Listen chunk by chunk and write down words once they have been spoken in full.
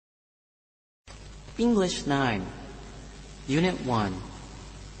English 9, Unit 1,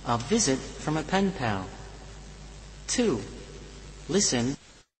 A Visit from a Pen Pal. 2. Listen.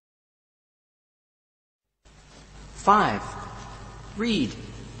 5. Read.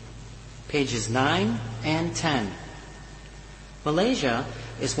 Pages 9 and 10. Malaysia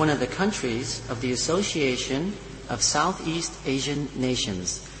is one of the countries of the Association of Southeast Asian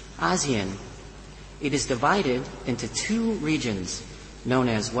Nations, ASEAN. It is divided into two regions, known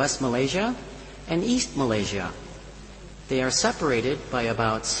as West Malaysia and East Malaysia. They are separated by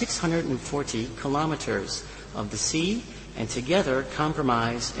about 640 kilometers of the sea and together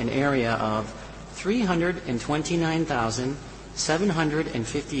comprise an area of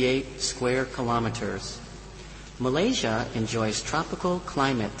 329,758 square kilometers. Malaysia enjoys tropical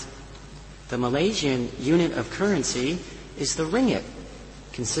climate. The Malaysian unit of currency is the ringgit,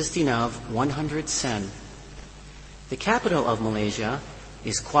 consisting of 100 sen. The capital of Malaysia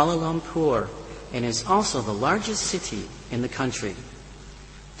is Kuala Lumpur and is also the largest city in the country.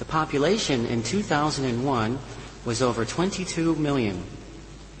 The population in 2001 was over 22 million.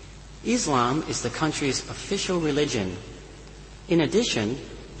 Islam is the country's official religion. In addition,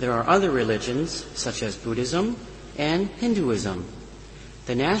 there are other religions such as Buddhism and Hinduism.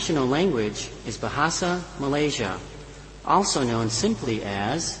 The national language is Bahasa Malaysia, also known simply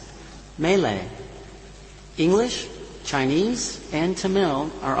as Malay. English, Chinese, and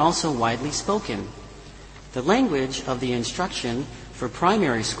Tamil are also widely spoken. The language of the instruction for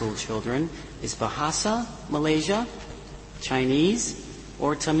primary school children is Bahasa Malaysia, Chinese,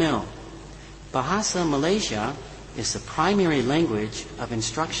 or Tamil. Bahasa Malaysia is the primary language of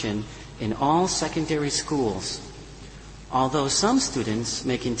instruction in all secondary schools, although some students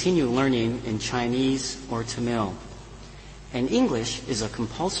may continue learning in Chinese or Tamil. And English is a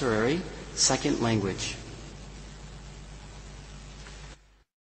compulsory second language.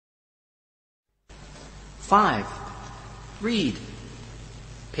 5. Read.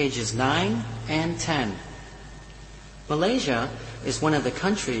 Pages 9 and 10. Malaysia is one of the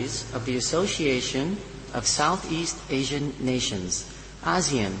countries of the Association of Southeast Asian Nations,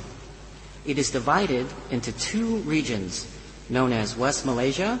 ASEAN. It is divided into two regions, known as West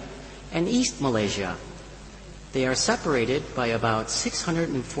Malaysia and East Malaysia. They are separated by about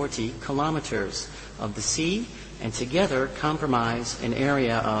 640 kilometers of the sea and together comprise an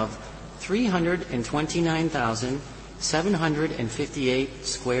area of 329,758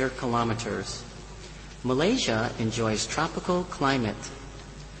 square kilometers. Malaysia enjoys tropical climate.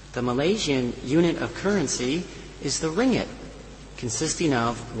 The Malaysian unit of currency is the ringgit, consisting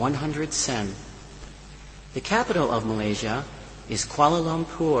of 100 sen. The capital of Malaysia is Kuala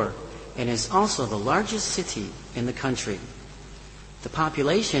Lumpur and is also the largest city in the country. The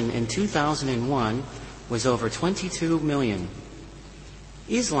population in 2001 was over 22 million.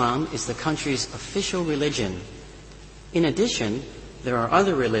 Islam is the country's official religion. In addition, there are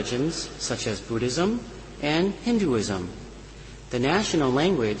other religions such as Buddhism and Hinduism. The national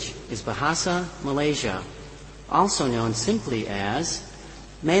language is Bahasa Malaysia, also known simply as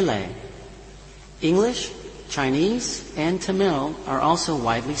Malay. English, Chinese, and Tamil are also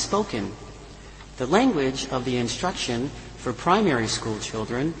widely spoken. The language of the instruction for primary school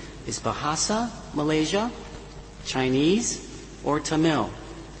children is Bahasa Malaysia, Chinese, or Tamil.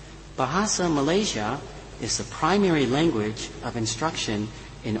 Bahasa Malaysia is the primary language of instruction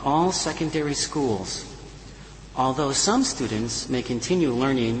in all secondary schools, although some students may continue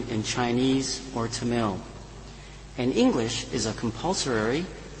learning in Chinese or Tamil. And English is a compulsory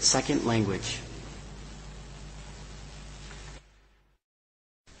second language.